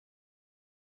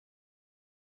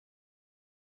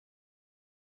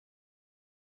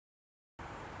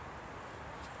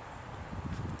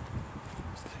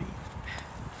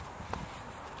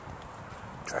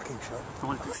tracking shop. I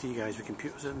want to put 3 guys with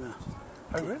computers in there.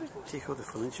 Oh really? Take all the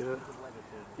furniture out.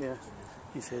 Yeah.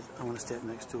 He said, I want to step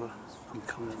next door. I'm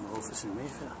coming in my office in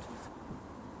Mayfair.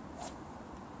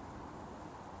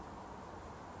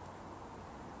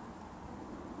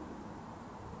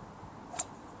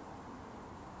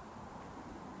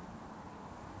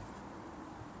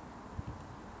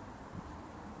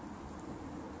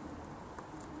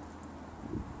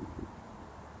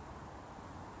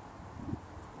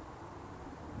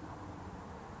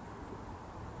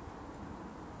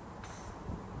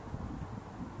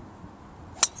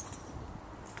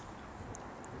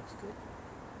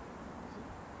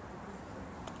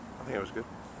 I think it was good.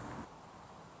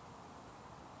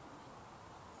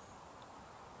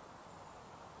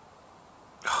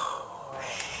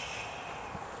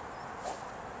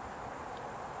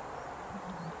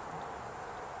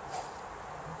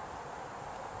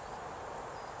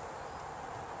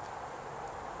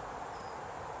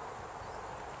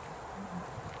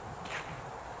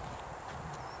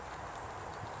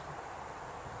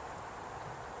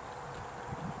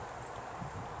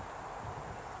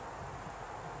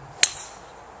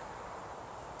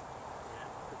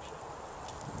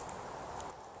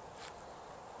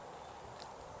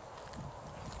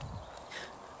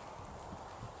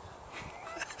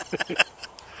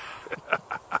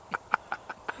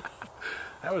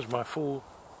 That was my full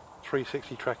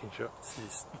 360 tracking shot.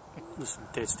 Listen,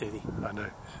 dead steady. I know.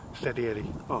 Steady Eddie.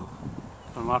 Oh,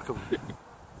 remarkable.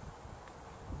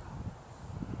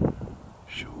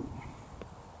 Sure.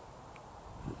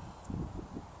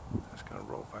 That's going to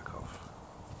roll back off.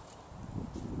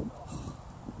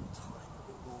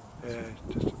 Yeah,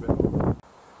 just a bit more.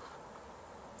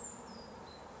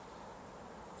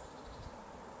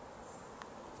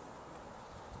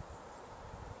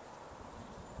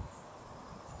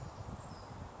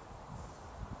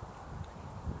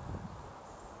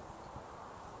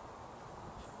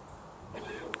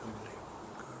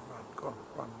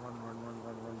 Run.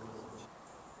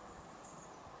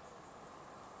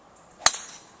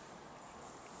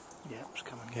 Yeah, it's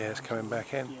coming. Yeah, it's coming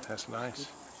back in. That's nice.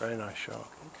 Very nice shot.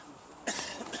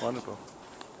 Wonderful.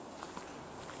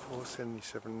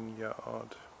 477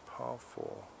 yard par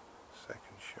 4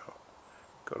 second shot.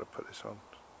 Got to put this on.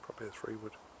 Probably a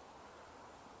 3-wood.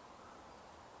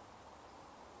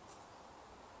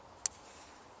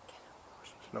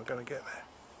 It's not going to get there.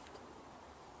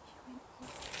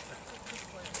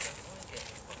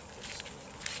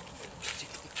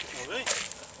 Oh, really?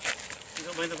 You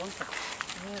don't mind the bunker?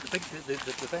 Yeah,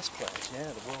 the best players, yeah,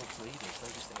 the world's leaders, they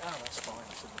just think, oh, that's fine,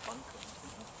 it's in the bunker.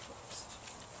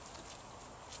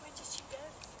 Where did you go?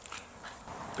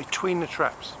 Between the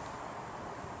traps.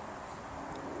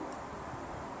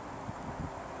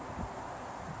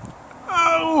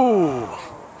 Oh!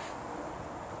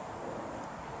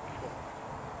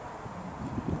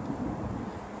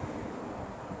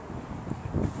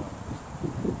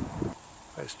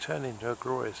 It's turned into a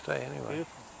glorious day anyway.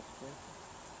 Beautiful.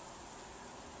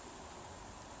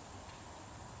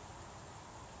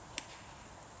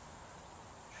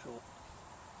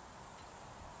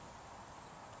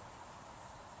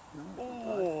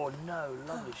 Oh no,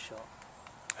 lovely shot.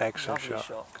 Excellent Lovely shot.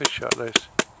 shot. Good shot, Luce.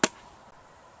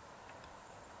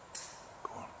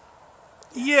 Go on.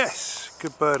 Yes!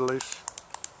 Good bird, Luce.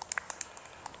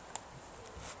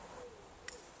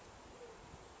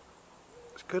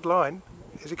 It's a good line.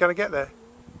 Is it going to get there?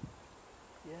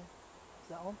 Yeah, is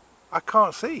that on? I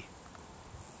can't see.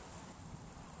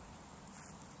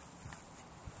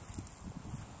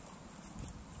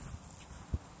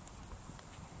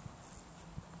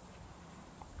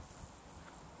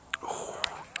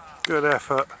 Good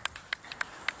effort.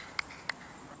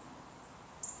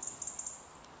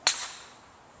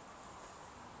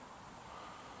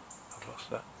 I've lost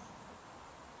that.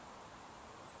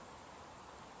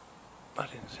 I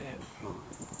didn't see it.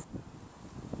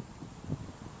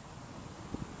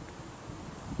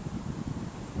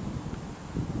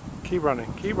 Keep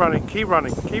running, keep running, keep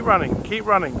running, keep running, keep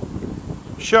running.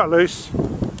 Shot, Luce.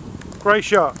 Great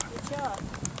shot. Good job.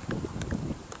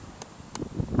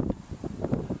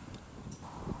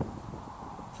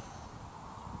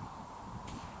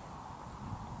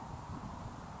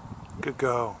 Good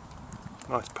goal.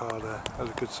 Nice par there. That was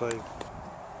a good save.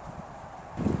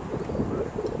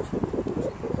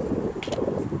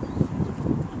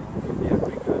 Yeah,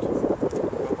 pretty good.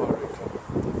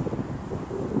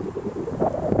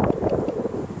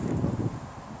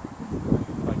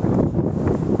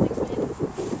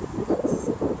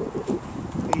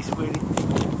 East Wheelie.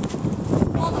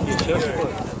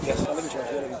 Yes, I live in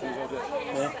Chelsea, I live in Tandridge,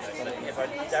 Yeah. If I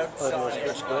don't I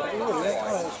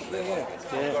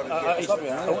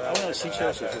went to see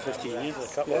Chelsea for 15 years,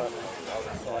 a couple of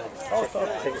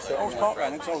tickets. I was part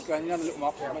round because I was going the other little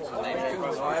market.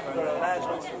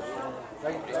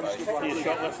 You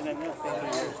shot lifting in there?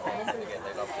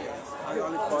 I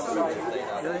don't know.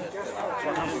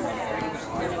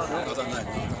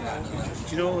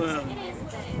 Do you know,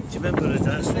 do you remember the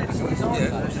dance?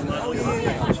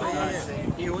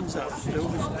 He owns that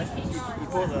building. He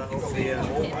bought that off the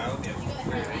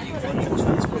London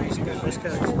Transport Bus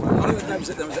Carriage. I don't know that was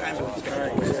an ambulance.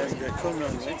 The corner on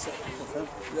the exit.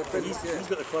 He's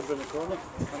got the club in the corner.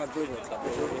 And I do with the club.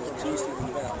 She used to live in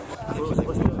the valley.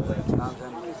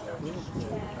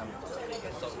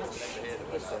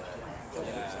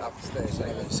 Upstairs, so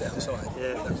you sit outside.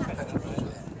 Yeah.